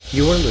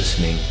You are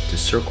listening to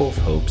Circle of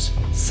Hope's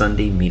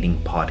Sunday Meeting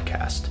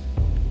Podcast.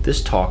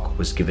 This talk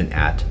was given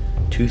at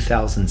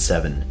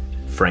 2007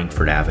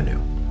 Frankfurt Avenue.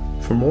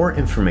 For more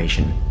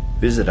information,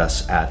 visit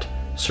us at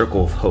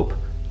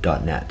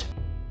circleofhope.net.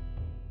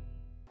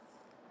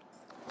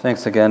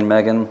 Thanks again,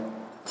 Megan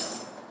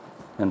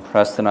and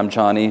Preston. I'm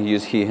Johnny.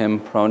 Use he, him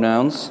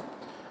pronouns.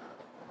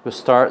 We'll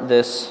start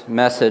this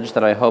message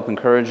that I hope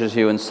encourages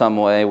you in some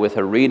way with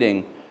a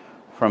reading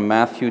from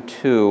Matthew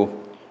 2,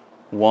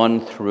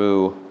 1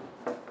 through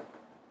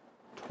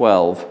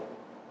 12.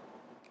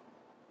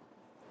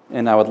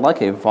 And I would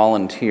like a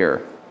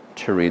volunteer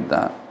to read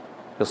that.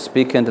 You'll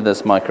speak into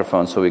this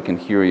microphone so we can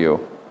hear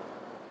you.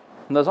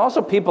 And there's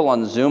also people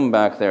on Zoom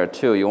back there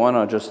too. You want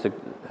to just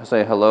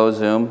say hello,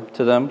 Zoom,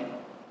 to them?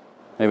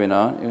 Maybe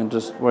not. You can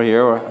just, we're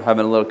here, we're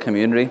having a little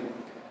community.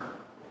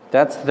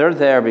 They're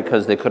there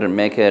because they couldn't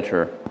make it,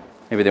 or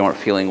maybe they weren't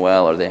feeling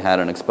well, or they had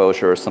an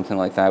exposure or something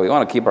like that. We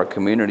want to keep our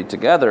community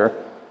together,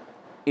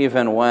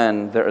 even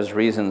when there is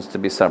reasons to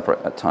be separate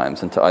at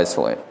times and to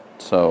isolate.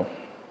 So,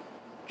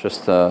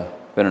 just been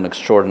an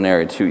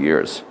extraordinary 2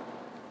 years.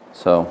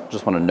 So,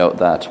 just want to note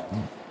that.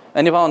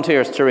 Any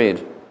volunteers to read?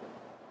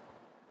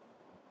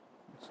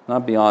 It's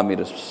not beyond me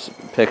to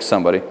pick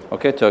somebody.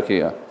 Okay,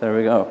 Tokia, there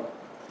we go.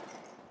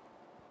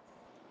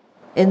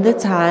 In the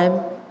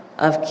time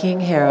of King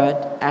Herod,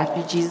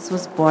 after Jesus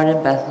was born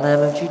in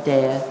Bethlehem of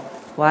Judea,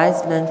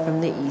 wise men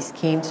from the east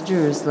came to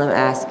Jerusalem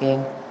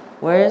asking,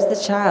 "Where is the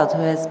child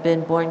who has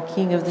been born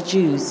King of the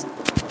Jews?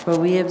 For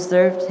we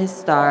observed his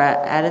star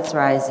at its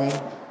rising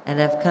and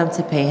have come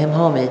to pay him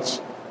homage."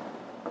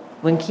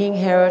 When King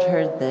Herod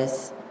heard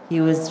this, he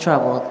was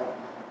troubled,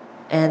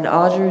 and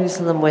all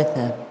Jerusalem with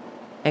him.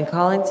 And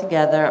calling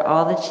together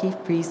all the chief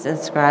priests and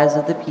scribes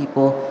of the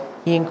people,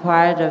 he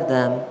inquired of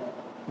them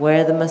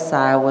where the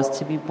Messiah was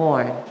to be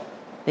born.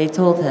 They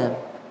told him,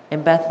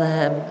 "In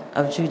Bethlehem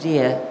of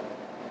Judea,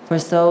 for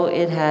so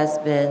it has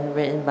been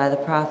written by the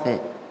prophet,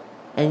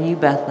 and you,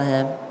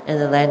 Bethlehem, in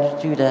the land of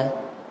Judah,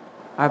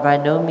 are by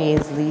no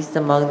means least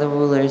among the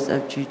rulers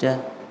of Judah.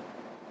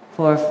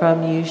 For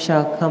from you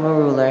shall come a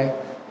ruler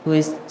who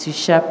is to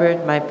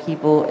shepherd my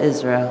people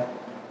Israel."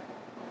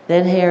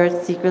 Then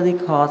Herod secretly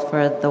called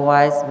for the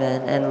wise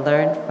men and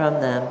learned from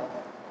them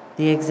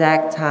the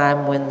exact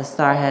time when the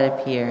star had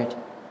appeared.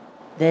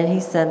 Then he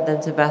sent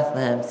them to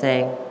Bethlehem,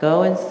 saying,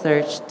 "Go and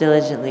search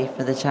diligently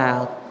for the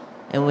child,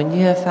 and when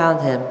you have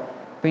found him,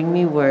 bring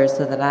me word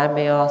so that I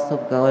may also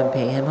go and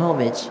pay him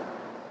homage."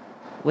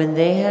 When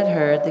they had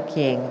heard the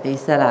king, they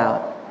set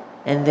out,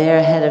 and there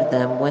ahead of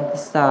them went the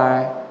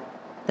star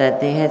that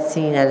they had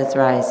seen at its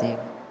rising,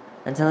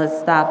 until it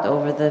stopped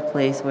over the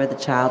place where the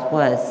child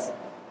was.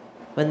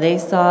 When they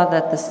saw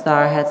that the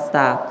star had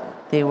stopped,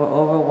 they were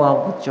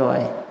overwhelmed with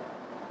joy.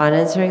 On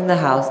entering the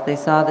house, they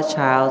saw the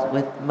child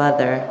with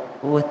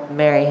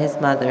Mary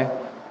his mother,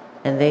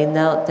 and they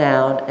knelt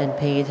down and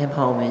paid him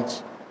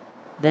homage.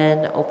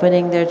 Then,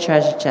 opening their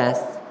treasure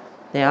chests,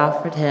 they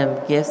offered him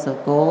gifts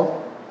of gold,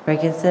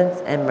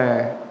 frankincense, and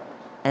myrrh.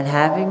 And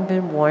having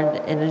been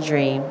warned in a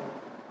dream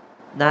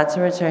not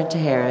to return to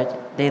Herod,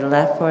 they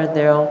left for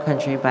their own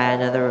country by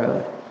another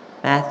road.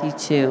 Matthew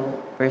 2,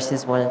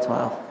 verses 1 and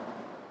 12.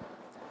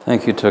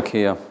 Thank you,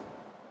 Tokia.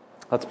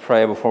 Let's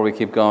pray before we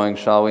keep going,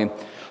 shall we?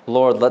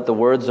 Lord, let the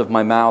words of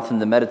my mouth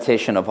and the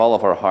meditation of all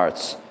of our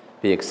hearts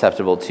be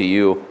acceptable to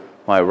you,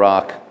 my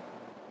rock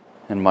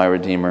and my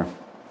redeemer.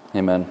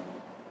 Amen.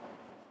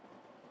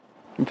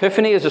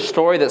 Epiphany is a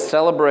story that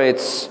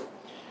celebrates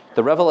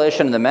the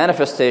revelation and the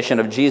manifestation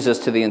of Jesus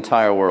to the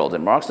entire world.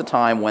 It marks the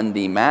time when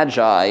the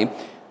Magi,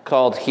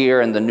 called here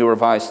in the New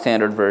Revised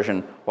Standard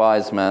Version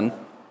wise men,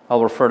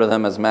 I'll refer to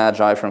them as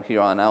Magi from here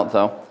on out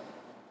though,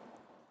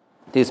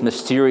 these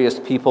mysterious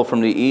people from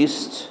the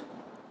east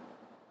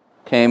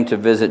came to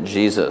visit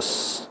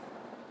Jesus.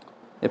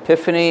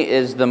 Epiphany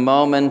is the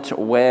moment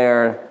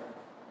where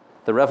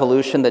the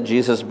revolution that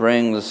Jesus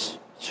brings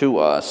to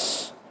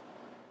us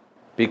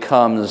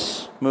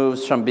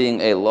moves from being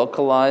a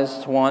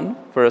localized one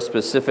for a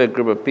specific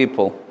group of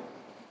people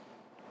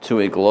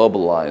to a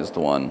globalized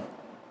one.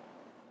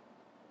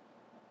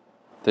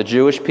 The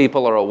Jewish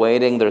people are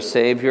awaiting their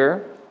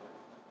Savior,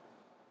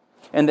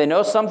 and they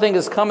know something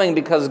is coming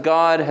because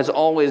God has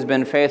always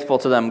been faithful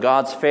to them.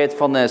 God's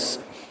faithfulness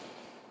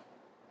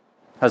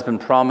has been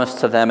promised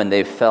to them, and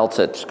they've felt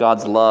it.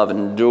 God's love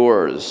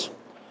endures.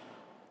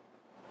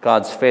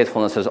 God's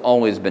faithfulness has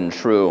always been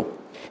true.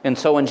 And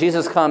so when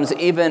Jesus comes,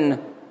 even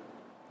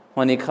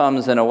when he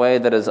comes in a way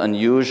that is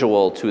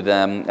unusual to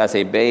them, as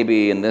a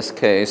baby in this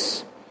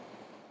case,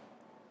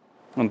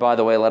 and by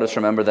the way, let us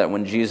remember that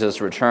when Jesus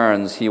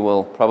returns, he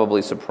will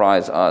probably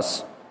surprise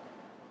us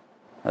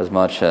as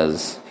much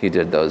as he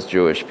did those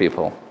Jewish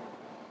people.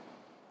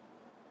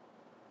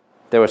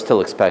 They were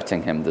still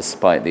expecting him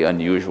despite the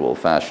unusual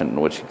fashion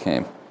in which he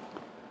came.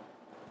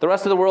 The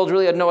rest of the world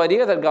really had no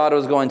idea that God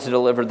was going to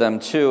deliver them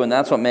too, and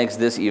that's what makes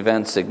this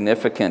event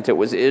significant. It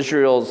was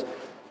Israel's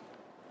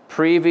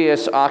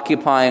previous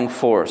occupying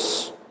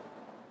force,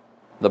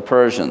 the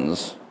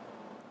Persians,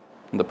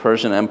 the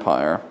Persian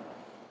Empire,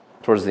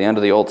 Towards the end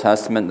of the Old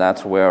Testament,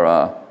 that's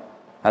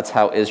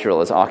how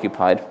Israel is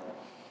occupied.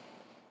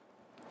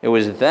 It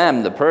was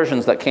them, the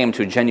Persians, that came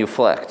to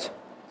genuflect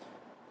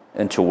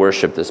and to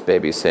worship this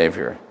baby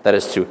Savior. That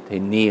is, they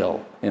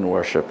kneel in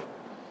worship.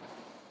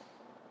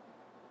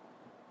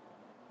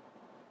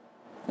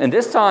 And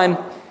this time,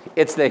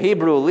 it's the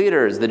Hebrew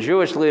leaders, the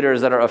Jewish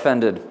leaders, that are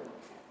offended.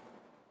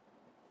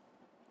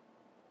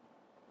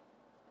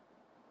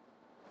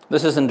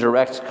 This is in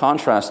direct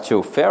contrast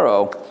to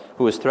Pharaoh,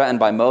 who was threatened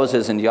by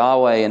Moses and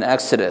Yahweh in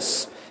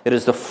Exodus. It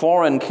is the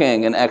foreign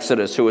king in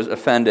Exodus who was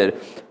offended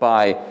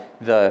by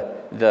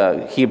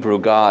the Hebrew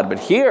God. But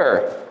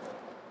here,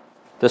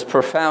 this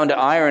profound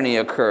irony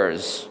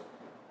occurs,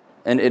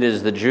 and it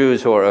is the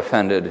Jews who are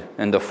offended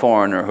and the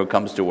foreigner who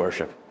comes to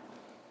worship.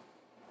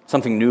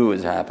 Something new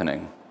is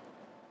happening.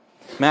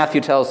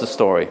 Matthew tells the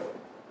story,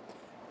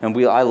 and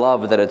I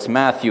love that it's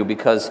Matthew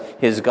because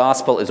his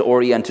gospel is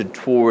oriented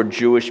toward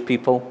Jewish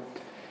people.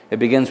 It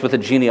begins with a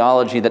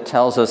genealogy that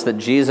tells us that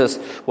Jesus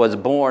was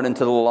born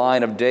into the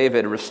line of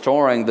David,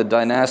 restoring the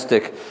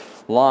dynastic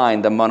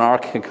line, the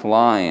monarchic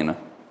line.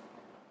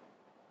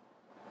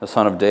 The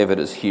son of David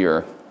is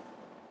here.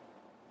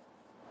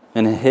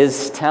 In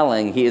his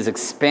telling, he is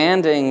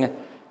expanding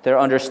their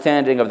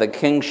understanding of the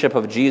kingship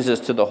of Jesus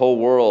to the whole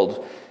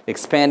world,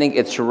 expanding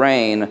its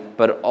reign,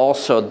 but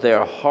also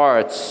their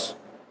hearts,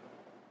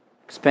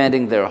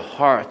 expanding their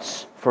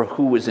hearts for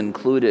who is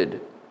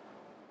included.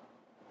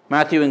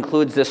 Matthew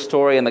includes this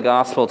story in the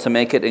gospel to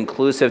make it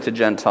inclusive to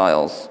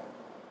Gentiles,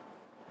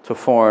 to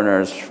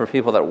foreigners, for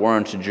people that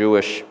weren't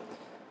Jewish.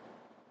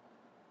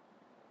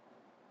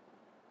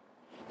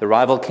 The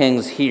rival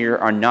kings here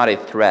are not a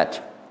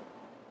threat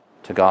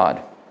to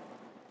God,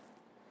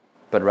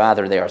 but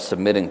rather they are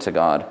submitting to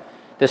God.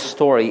 This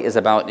story is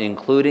about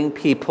including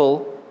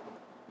people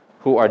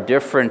who are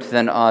different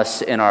than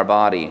us in our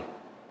body.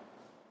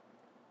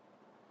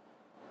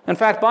 In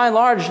fact, by and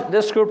large,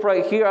 this group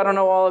right here, I don't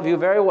know all of you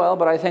very well,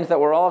 but I think that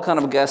we're all kind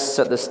of guests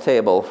at this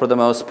table for the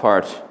most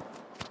part.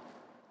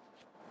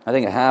 I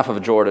think half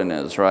of Jordan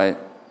is, right?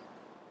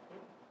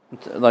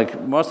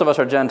 Like, most of us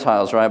are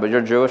Gentiles, right? But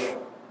you're Jewish?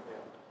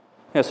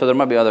 Yeah, so there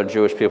might be other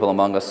Jewish people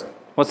among us.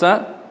 What's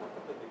that?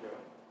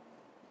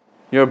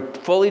 You're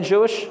fully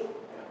Jewish? Is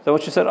that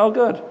what you said? Oh,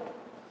 good.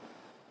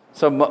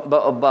 So,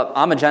 but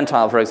I'm a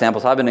Gentile, for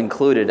example, so I've been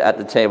included at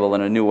the table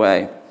in a new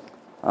way.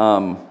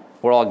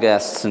 We're all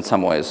guests in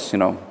some ways, you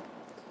know.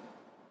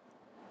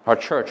 Our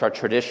church, our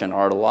tradition,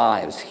 our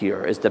lives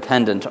here is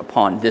dependent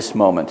upon this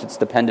moment. It's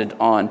dependent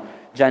on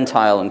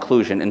Gentile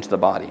inclusion into the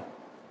body.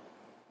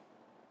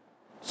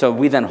 So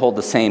we then hold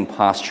the same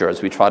posture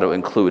as we try to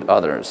include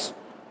others.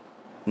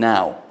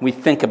 Now, we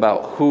think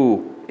about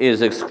who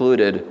is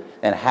excluded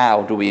and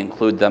how do we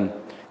include them.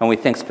 And we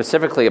think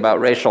specifically about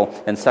racial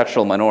and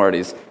sexual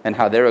minorities and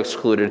how they're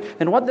excluded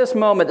and what this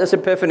moment, this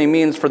epiphany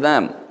means for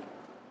them.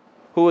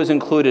 Who is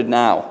included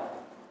now?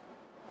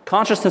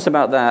 Consciousness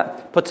about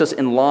that puts us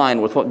in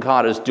line with what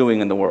God is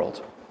doing in the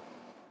world.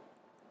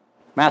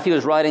 Matthew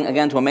is writing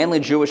again to a mainly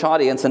Jewish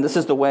audience, and this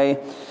is the way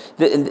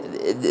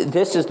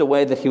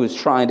that he was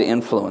trying to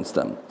influence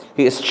them.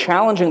 He is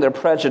challenging their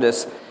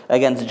prejudice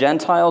against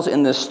Gentiles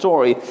in this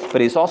story, but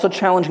he's also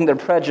challenging their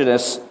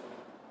prejudice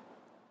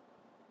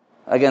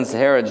against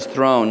Herod's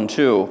throne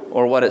too,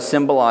 or what it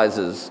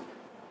symbolizes.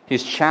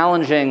 He's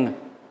challenging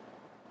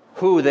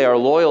who they are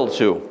loyal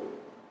to.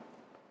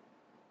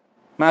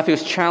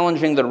 Matthew's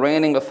challenging the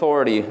reigning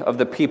authority of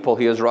the people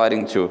he is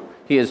writing to.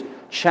 He is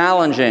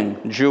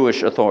challenging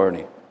Jewish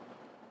authority.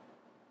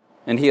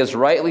 And he is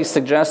rightly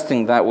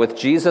suggesting that with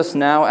Jesus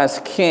now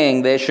as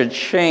king, they should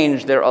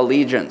change their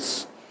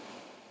allegiance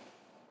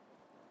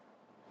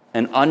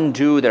and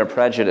undo their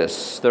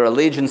prejudice, their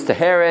allegiance to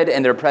Herod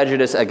and their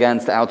prejudice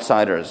against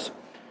outsiders.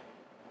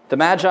 The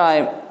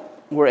Magi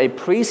were a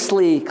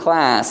priestly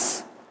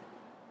cast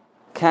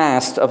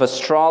of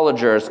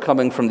astrologers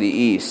coming from the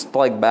east,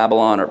 like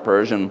Babylon or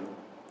Persian,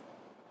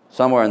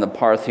 somewhere in the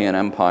Parthian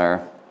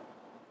Empire.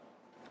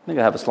 I think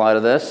I have a slide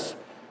of this.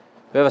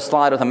 We have a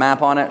slide with a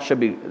map on it. Should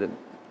be.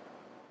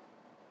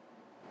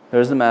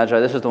 There's the Magi.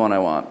 This is the one I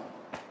want.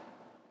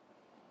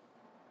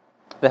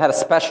 They had a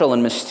special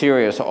and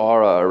mysterious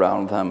aura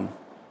around them.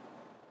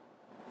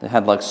 They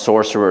had like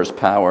sorcerers'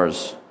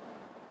 powers.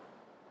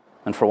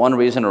 And for one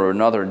reason or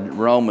another,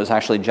 Rome was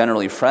actually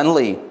generally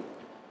friendly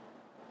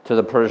to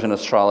the Persian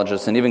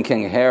astrologists, and even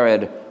King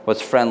Herod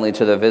was friendly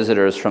to the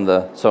visitors from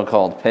the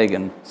so-called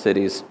pagan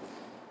cities.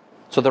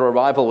 So their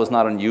arrival was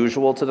not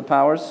unusual to the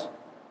powers.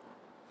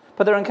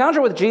 But their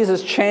encounter with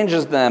Jesus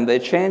changes them.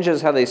 It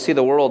changes how they see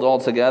the world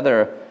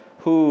altogether,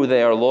 who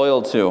they are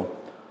loyal to.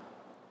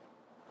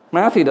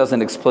 Matthew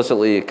doesn't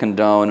explicitly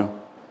condone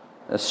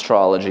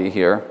astrology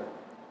here.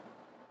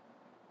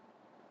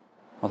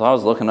 Although I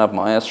was looking up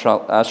my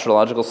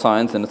astrological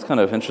signs, and it's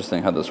kind of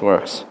interesting how this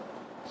works.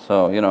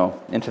 So,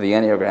 into the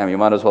Enneagram, you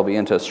might as well be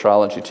into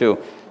astrology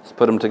too. Just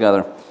put them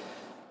together.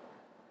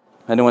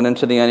 Anyone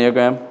into the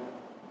Enneagram?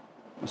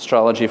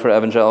 Astrology for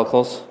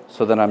evangelicals?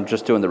 So then I'm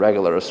just doing the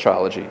regular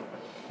astrology.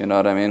 You know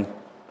what I mean?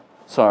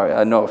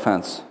 Sorry, no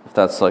offense if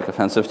that's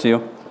offensive to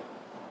you.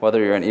 whether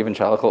you're an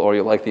evangelical or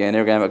you like the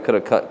Enneagram, it could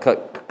have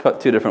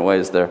cut two different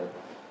ways there.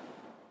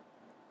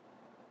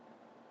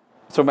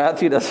 So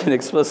Matthew doesn't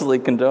explicitly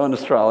condone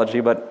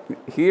astrology, but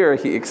here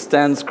he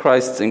extends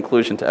Christ's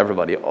inclusion to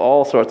everybody,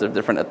 all sorts of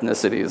different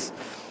ethnicities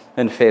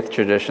and faith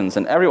traditions,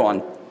 and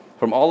everyone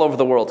from all over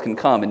the world can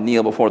come and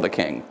kneel before the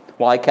king.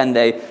 Why can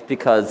they?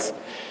 Because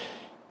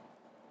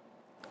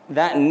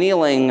that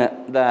kneeling,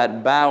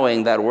 that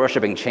bowing, that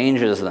worshiping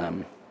changes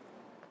them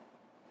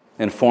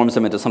and forms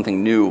them into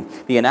something new.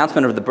 The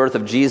announcement of the birth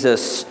of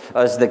Jesus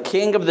as the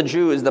King of the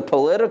Jews, the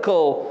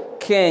political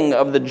king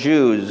of the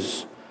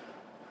Jews,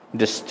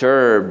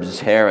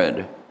 disturbs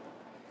Herod.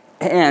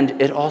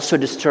 And it also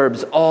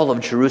disturbs all of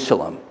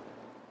Jerusalem.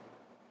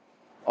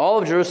 All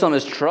of Jerusalem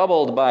is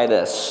troubled by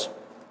this.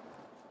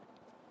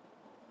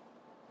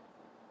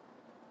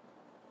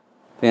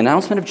 The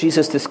announcement of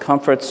Jesus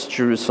discomforts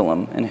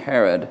Jerusalem and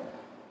Herod.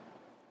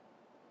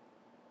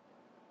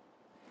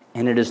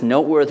 And it is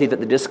noteworthy that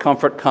the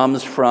discomfort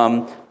comes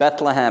from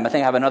Bethlehem. I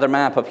think I have another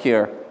map up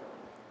here.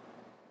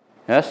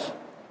 Yes?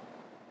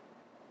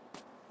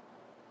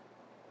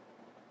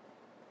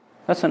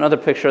 That's another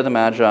picture of the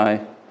Magi.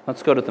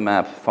 Let's go to the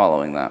map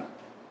following that.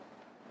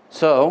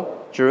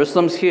 So,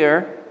 Jerusalem's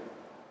here.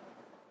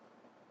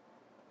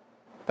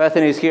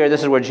 Bethany's here.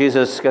 This is where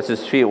Jesus gets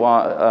his feet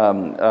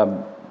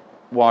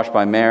washed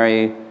by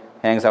Mary,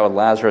 hangs out with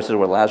Lazarus. This is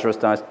where Lazarus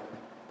dies.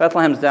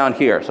 Bethlehem's down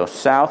here, so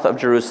south of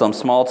Jerusalem,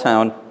 small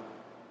town,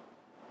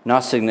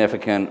 not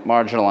significant,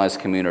 marginalized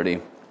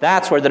community.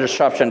 That's where the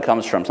disruption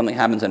comes from. Something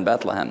happens in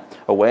Bethlehem,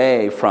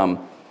 away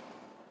from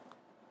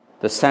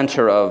the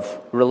center of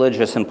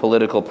religious and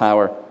political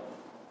power.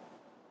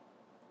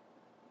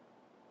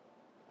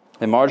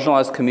 A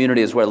marginalized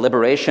community is where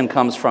liberation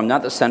comes from,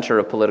 not the center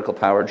of political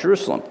power,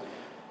 Jerusalem.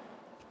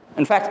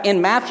 In fact,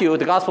 in Matthew,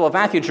 the Gospel of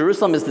Matthew,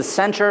 Jerusalem is the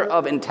center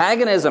of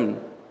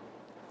antagonism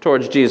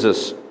towards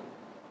Jesus.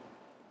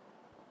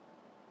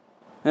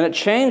 And it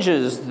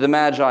changes the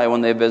Magi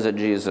when they visit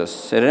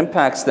Jesus. It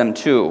impacts them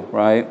too,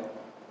 right?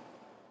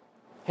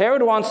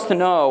 Herod wants to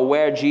know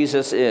where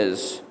Jesus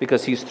is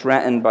because he's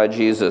threatened by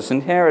Jesus.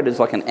 And Herod is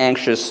like an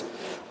anxious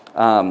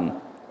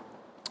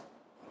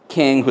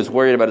king who's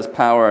worried about his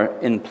power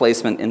and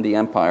placement in the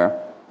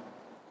empire.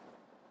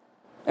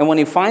 And when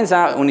he finds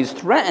out, when he's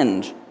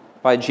threatened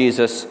by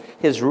Jesus,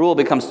 his rule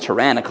becomes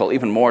tyrannical,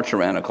 even more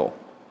tyrannical.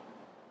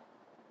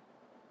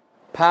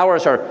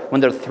 Powers are, when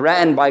they're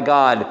threatened by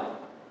God,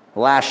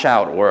 lash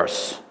out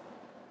worse.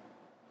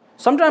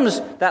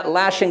 Sometimes that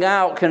lashing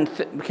out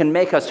can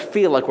make us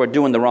feel like we're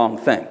doing the wrong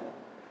thing,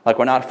 like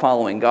we're not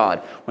following God,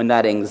 when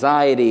that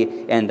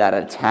anxiety and that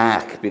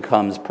attack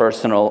becomes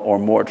personal or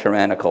more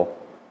tyrannical.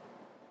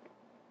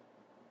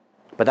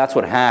 But that's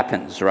what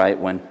happens, right,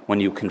 when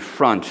you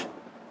confront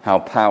how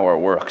power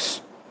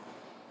works.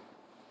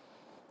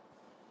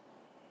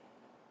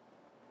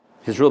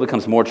 His rule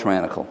becomes more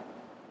tyrannical.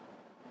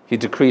 He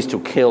decrees to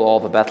kill all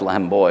the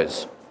Bethlehem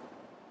boys.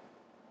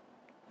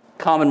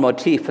 Common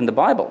motif in the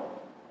Bible.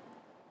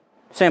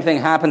 Same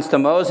thing happens to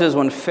Moses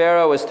when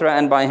Pharaoh is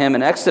threatened by him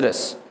in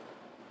Exodus.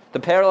 The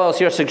parallels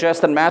here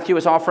suggest that Matthew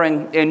is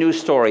offering a new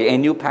story, a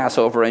new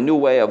Passover, a new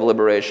way of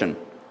liberation.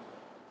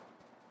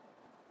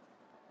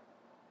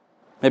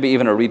 Maybe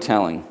even a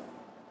retelling.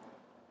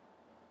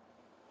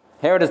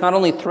 Herod is not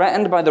only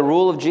threatened by the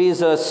rule of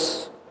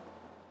Jesus,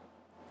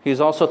 he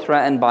is also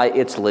threatened by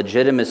its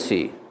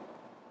legitimacy.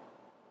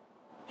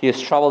 He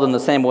is troubled in the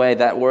same way.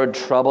 That word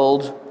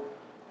troubled,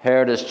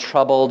 Herod is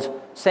troubled.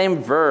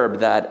 Same verb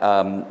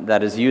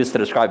that is used to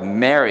describe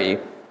Mary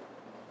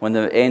when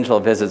the angel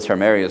visits her.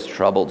 Mary is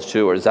troubled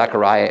too, or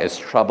Zechariah is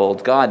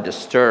troubled. God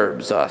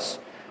disturbs us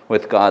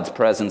with God's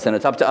presence, and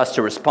it's up to us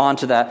to respond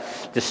to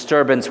that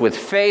disturbance with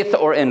faith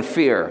or in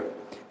fear.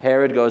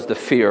 Herod goes the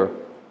fear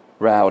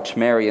route.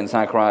 Mary and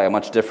Zechariah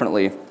much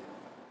differently.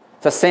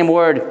 The same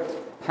word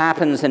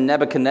happens in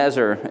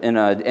Nebuchadnezzar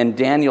in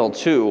Daniel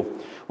 2,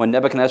 when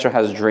Nebuchadnezzar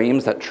has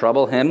dreams that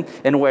trouble him,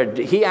 and where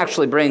he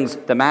actually brings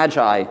the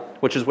Magi,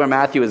 which is where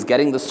Matthew is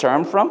getting this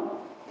term from,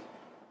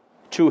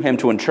 to him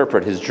to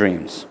interpret his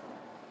dreams.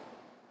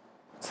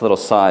 It's a little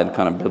side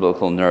kind of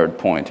biblical nerd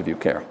point, if you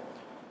care.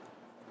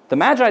 The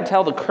Magi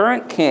tell the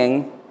current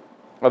king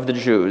of the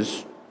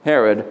Jews,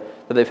 Herod,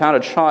 that they found a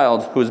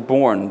child who is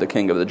born the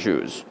king of the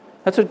Jews.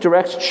 That's a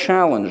direct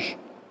challenge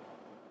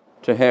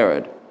to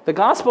Herod. The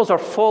Gospels are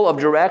full of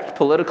direct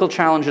political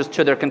challenges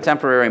to their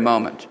contemporary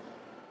moment.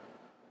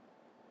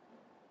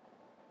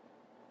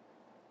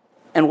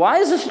 And why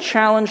is this a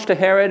challenge to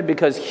Herod?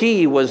 Because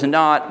he was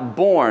not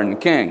born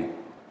king.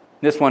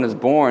 This one is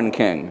born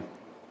king.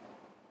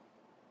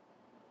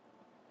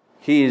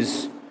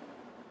 He's,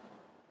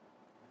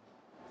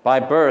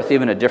 by birth,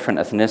 even a different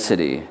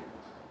ethnicity.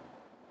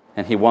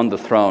 And he won the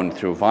throne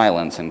through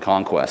violence and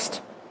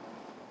conquest.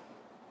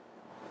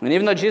 And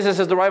even though Jesus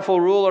is the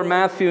rightful ruler,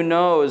 Matthew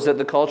knows that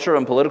the culture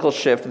and political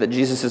shift that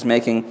Jesus is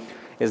making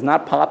is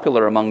not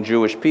popular among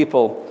Jewish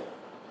people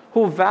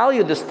who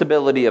value the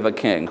stability of a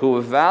king,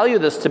 who value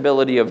the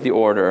stability of the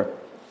order.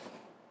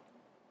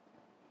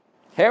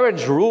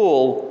 Herod's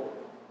rule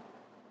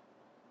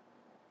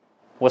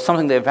was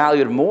something they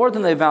valued more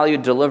than they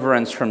valued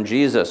deliverance from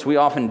Jesus. We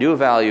often do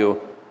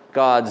value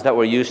gods that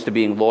we're used to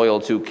being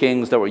loyal to,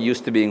 kings that we're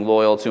used to being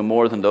loyal to,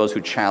 more than those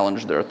who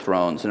challenge their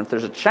thrones. And if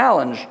there's a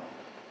challenge,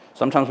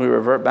 sometimes we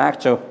revert back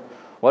to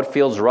what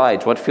feels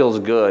right, what feels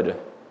good.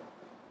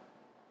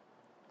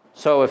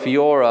 So if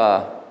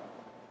your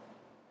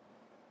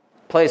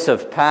place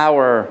of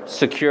power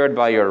secured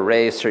by your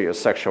race or your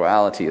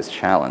sexuality is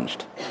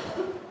challenged,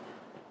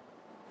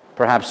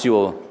 perhaps you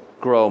will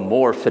grow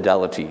more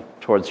fidelity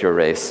towards your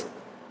race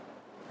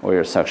or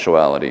your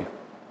sexuality.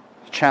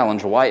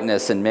 Challenge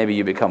whiteness, and maybe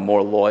you become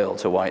more loyal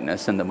to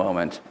whiteness in the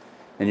moment,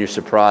 and you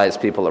surprise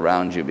people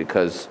around you,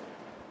 because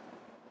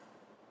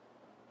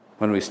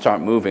when we start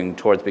moving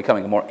towards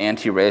becoming a more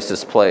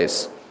anti-racist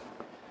place,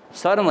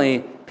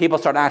 suddenly people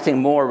start acting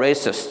more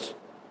racist.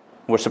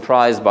 We're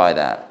surprised by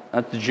that.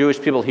 The Jewish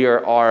people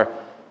here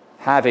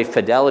have a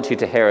fidelity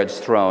to Herod's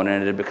throne,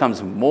 and it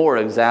becomes more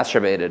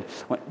exacerbated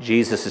when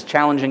Jesus is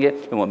challenging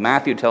it and when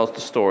Matthew tells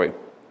the story.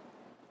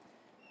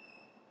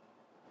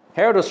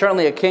 Herod was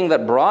certainly a king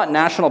that brought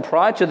national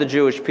pride to the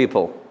Jewish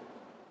people.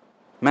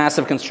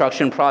 Massive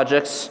construction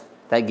projects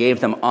that gave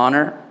them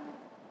honor,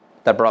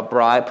 that brought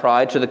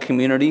pride to the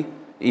community,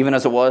 even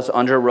as it was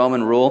under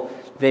Roman rule.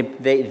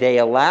 They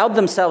allowed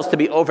themselves to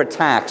be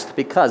overtaxed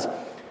because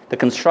the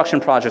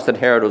construction projects that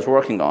Herod was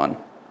working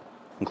on,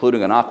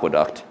 including an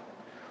aqueduct,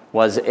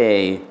 was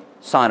a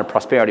sign of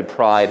prosperity,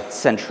 pride,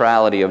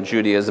 centrality of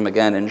Judaism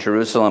again in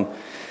Jerusalem.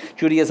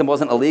 Judaism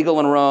wasn't illegal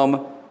in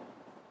Rome,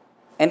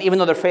 and even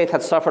though their faith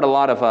had suffered a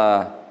lot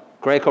of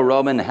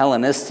Greco-Roman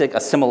Hellenistic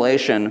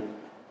assimilation,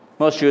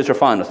 most Jews were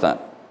fine with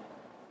that.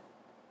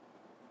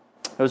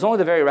 It was only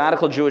the very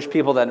radical Jewish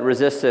people that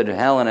resisted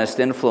Hellenist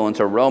influence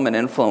or Roman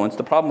influence.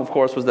 The problem, of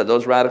course, was that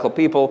those radical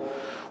people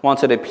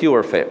wanted a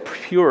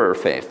purer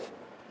faith,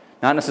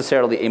 not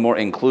necessarily a more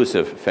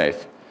inclusive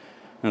faith.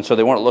 And so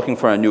they weren't looking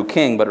for a new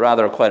king, but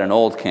rather quite an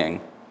old king.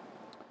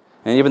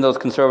 And even those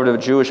conservative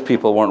Jewish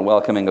people weren't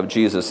welcoming of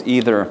Jesus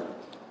either.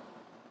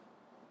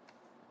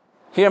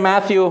 Here,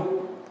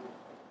 Matthew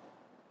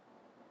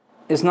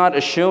is not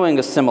eschewing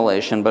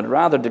assimilation, but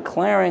rather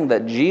declaring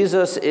that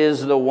Jesus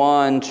is the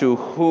one to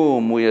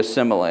whom we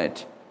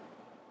assimilate,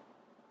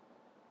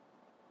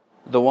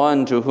 the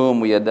one to whom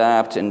we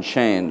adapt and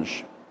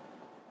change,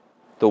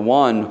 the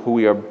one who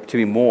we are to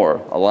be more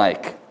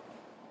alike.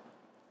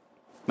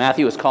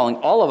 Matthew is calling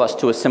all of us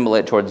to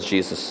assimilate towards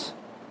Jesus,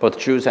 both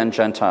Jews and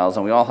Gentiles,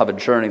 and we all have a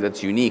journey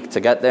that's unique to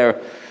get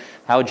there.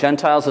 How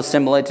Gentiles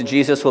assimilate to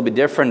Jesus will be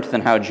different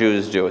than how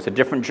Jews do. It's a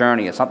different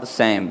journey. It's not the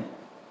same.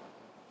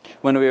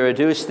 When we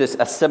reduce this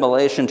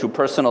assimilation to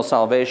personal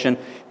salvation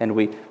and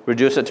we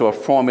reduce it to a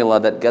formula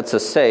that gets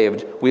us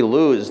saved, we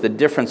lose the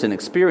difference in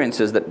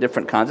experiences that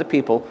different kinds of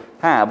people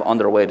have on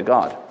their way to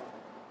God.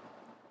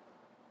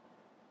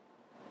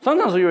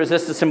 Sometimes we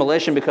resist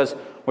assimilation because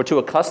we're too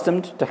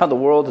accustomed to how the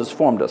world has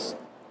formed us.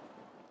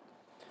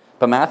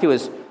 But Matthew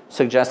is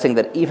suggesting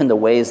that even the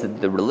ways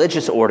that the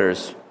religious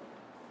orders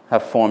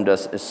have formed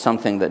us is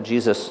something that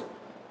Jesus,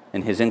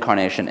 in his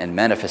incarnation and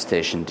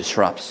manifestation,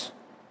 disrupts.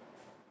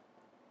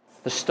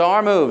 The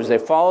star moves, they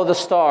follow the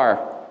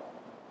star,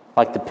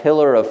 like the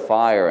pillar of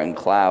fire and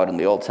cloud in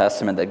the Old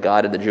Testament that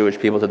guided the Jewish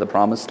people to the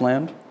Promised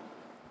Land.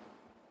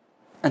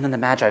 And then the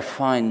Magi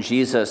find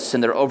Jesus,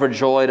 and they're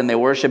overjoyed, and they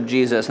worship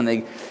Jesus, and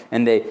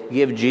they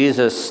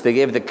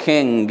give the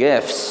king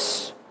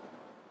gifts.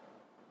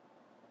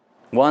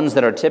 Ones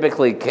that are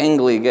typically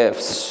kingly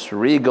gifts,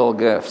 regal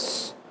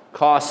gifts,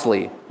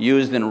 costly,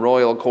 used in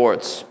royal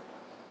courts.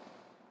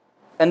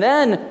 And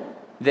then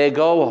they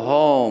go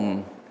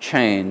home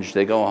changed.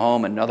 They go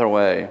home another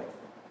way.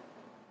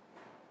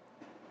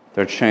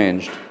 They're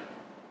changed.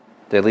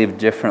 They leave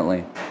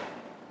differently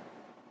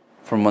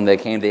from when they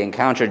came. They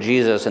encounter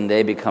Jesus and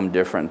they become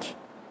different.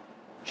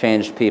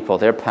 Changed people.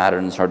 Their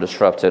patterns are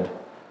disrupted.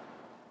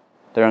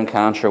 Their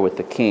encounter with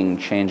the King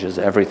changes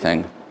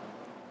everything.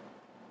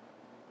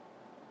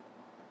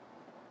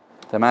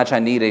 The Magi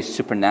need a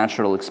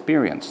supernatural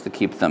experience to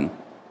keep them,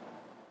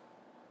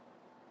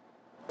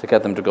 to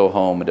get them to go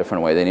home a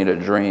different way. They need a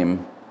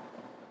dream.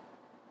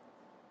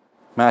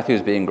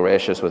 Matthew's being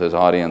gracious with his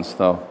audience,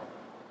 though.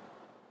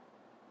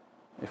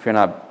 If you're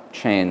not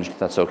changed,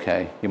 that's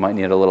okay. You might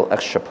need a little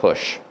extra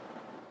push.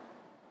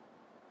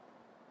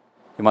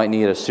 You might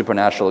need a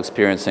supernatural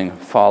experiencing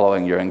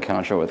following your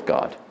encounter with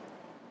God.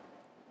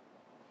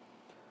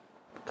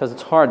 Because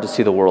it's hard to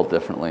see the world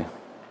differently.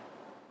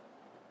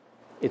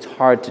 It's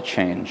hard to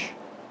change.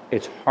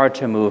 It's hard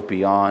to move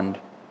beyond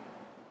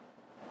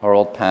our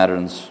old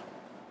patterns,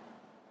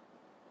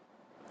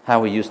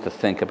 how we used to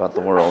think about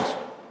the world.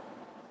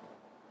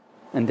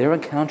 And their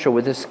encounter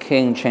with this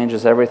King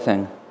changes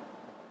everything.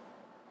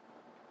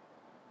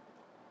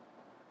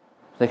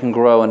 They can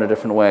grow in a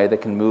different way. They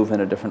can move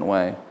in a different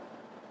way.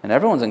 And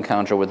everyone's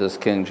encounter with this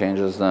King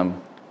changes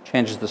them,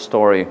 changes the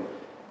story.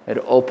 It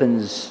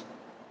opens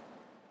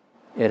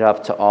it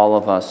up to all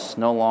of us.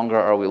 No longer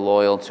are we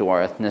loyal to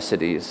our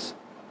ethnicities,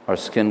 our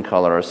skin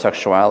color, our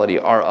sexuality,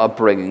 our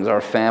upbringings, our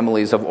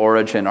families of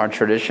origin, our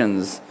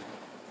traditions.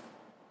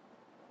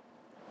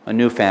 A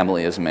new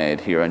family is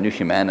made here. A new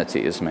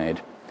humanity is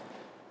made.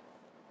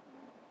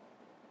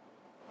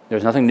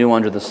 There's nothing new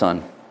under the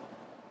sun.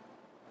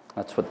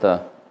 That's what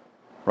the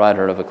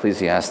writer of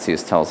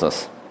Ecclesiastes tells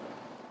us.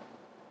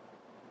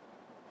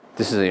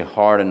 This is a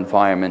hard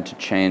environment to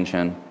change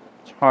in.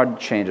 It's hard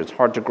to change. It's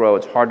hard to grow.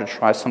 It's hard to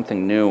try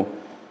something new.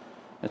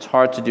 It's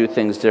hard to do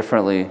things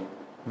differently.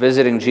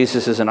 Visiting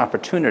Jesus is an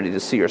opportunity to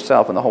see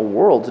yourself and the whole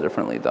world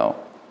differently, though.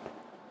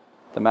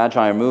 The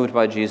Magi are moved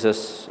by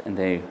Jesus, and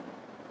they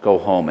go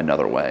home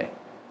another way.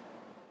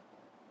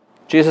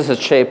 Jesus has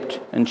shaped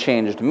and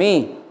changed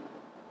me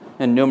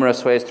in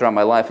numerous ways throughout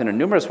my life and in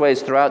numerous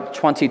ways throughout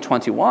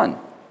 2021.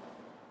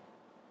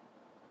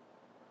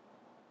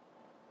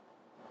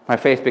 My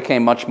faith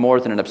became much more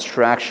than an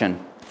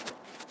abstraction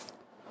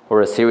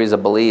or a series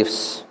of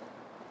beliefs,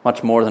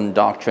 much more than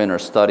doctrine or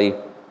study,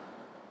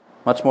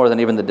 much more than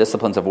even the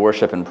disciplines of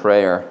worship and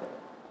prayer.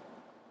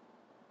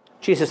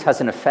 Jesus has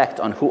an effect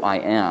on who I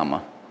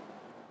am.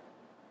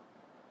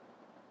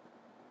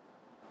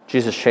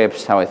 Jesus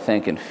shapes how I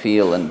think and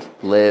feel and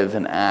live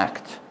and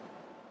act.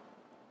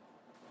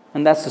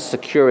 And that's the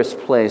securest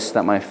place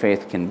that my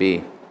faith can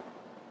be.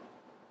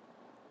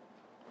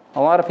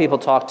 A lot of people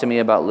talk to me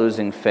about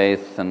losing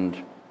faith,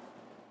 and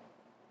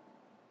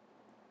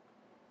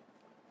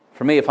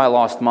for me, if I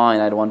lost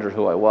mine, I'd wonder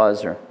who I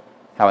was or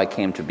how I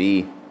came to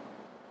be.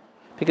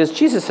 Because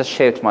Jesus has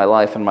shaped my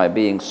life and my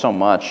being so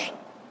much,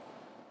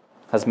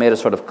 has made a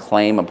sort of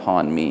claim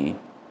upon me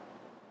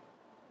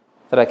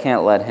that I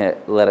can't let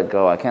it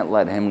go. I can't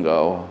let him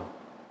go.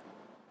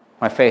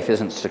 My faith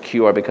isn't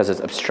secure because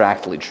it's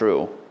abstractly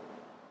true.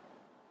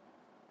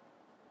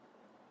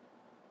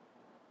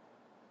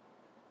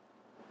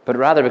 But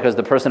rather because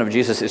the person of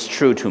Jesus is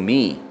true to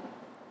me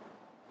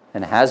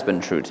and has been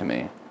true to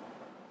me.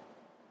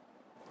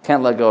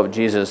 Can't let go of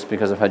Jesus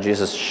because of how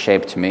Jesus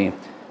shaped me.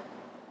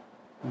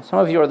 And some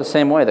of you are the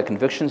same way. The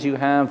convictions you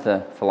have,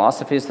 the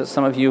philosophies that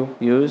some of you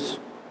use,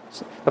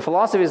 the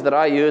philosophies that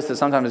I use to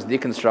sometimes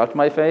deconstruct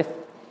my faith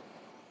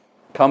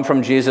come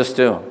from Jesus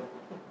too.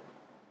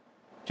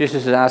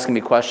 Jesus is asking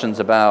me questions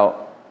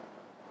about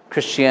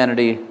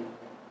Christianity,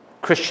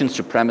 Christian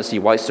supremacy,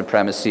 white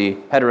supremacy,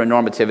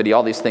 heteronormativity,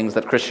 all these things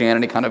that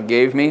Christianity kind of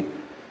gave me.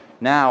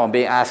 Now I'm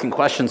asking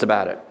questions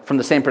about it from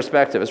the same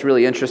perspective. It's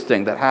really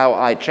interesting that how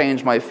I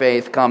change my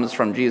faith comes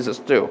from Jesus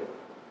too.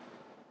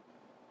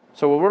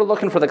 So we're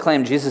looking for the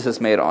claim Jesus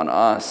has made on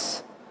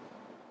us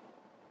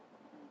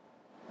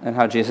and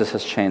how Jesus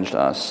has changed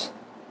us.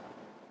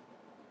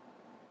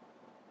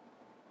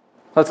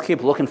 Let's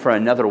keep looking for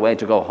another way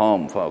to go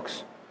home,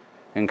 folks.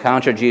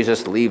 Encounter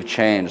Jesus, leave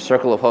change.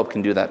 Circle of Hope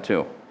can do that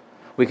too.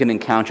 We can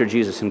encounter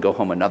Jesus and go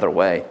home another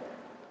way.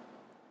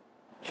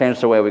 Change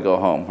the way we go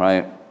home,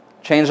 right?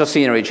 Change the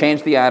scenery,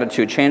 change the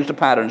attitude, change the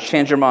patterns,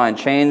 change your mind,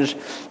 change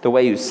the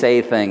way you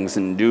say things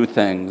and do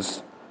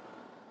things.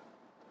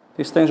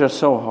 These things are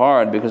so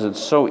hard because it's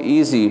so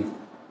easy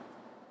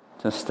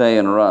to stay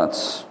in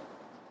ruts.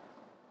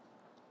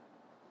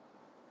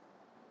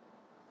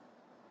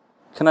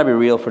 Can I be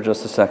real for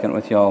just a second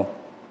with y'all?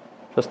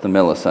 Just a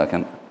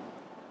millisecond.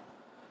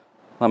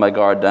 Let my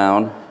guard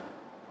down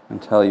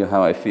and tell you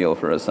how I feel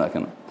for a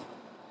second.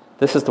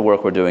 This is the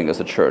work we're doing as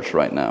a church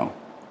right now.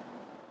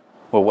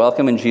 We're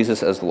welcoming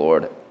Jesus as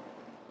Lord.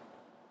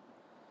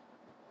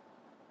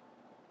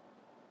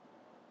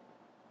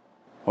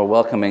 We're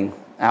welcoming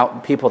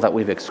out people that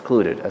we've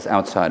excluded as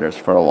outsiders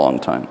for a long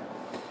time.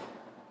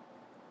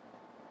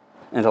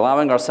 And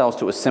allowing ourselves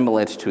to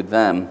assimilate to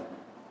them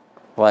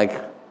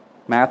like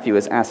Matthew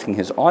is asking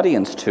his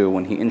audience to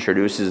when he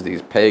introduces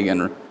these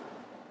pagan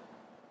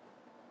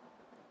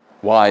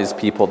wise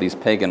people, these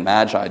pagan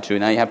magi to.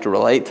 Now you have to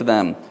relate to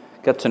them,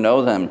 get to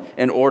know them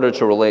in order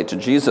to relate to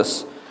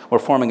Jesus. We're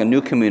forming a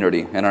new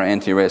community in our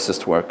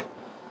anti-racist work.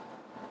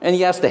 And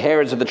yes, the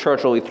Herods of the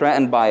church will be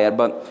threatened by it,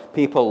 but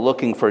people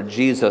looking for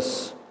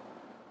Jesus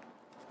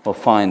will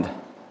find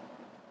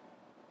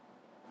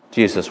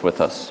Jesus with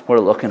us. We're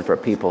looking for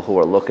people who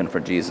are looking for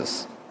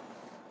Jesus,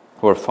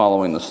 who are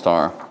following the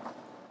star.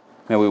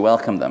 May we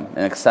welcome them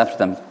and accept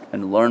them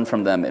and learn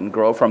from them and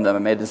grow from them,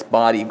 and may this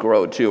body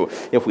grow too.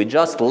 If we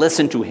just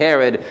listen to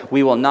Herod,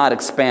 we will not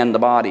expand the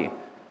body.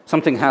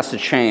 Something has to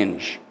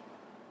change.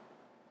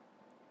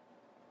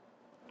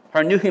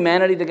 Our new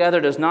humanity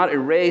together does not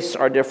erase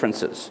our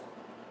differences,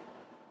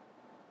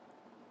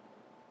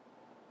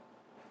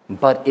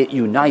 but it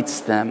unites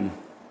them,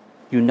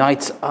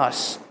 unites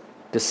us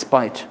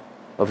despite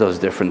of those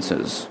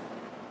differences.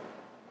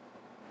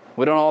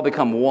 We don't all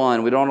become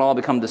one. We don't all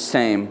become the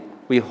same.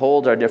 We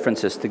hold our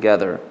differences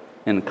together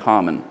in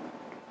common.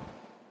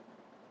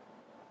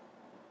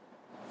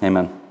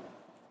 Amen.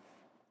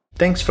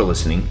 Thanks for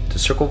listening to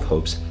Circle of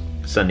Hope's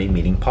Sunday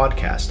Meeting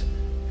Podcast.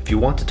 If you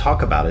want to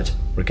talk about it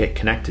or get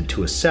connected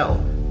to a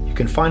cell, you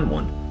can find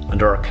one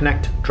under our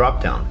Connect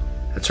dropdown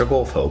at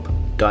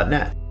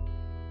circleofhope.net.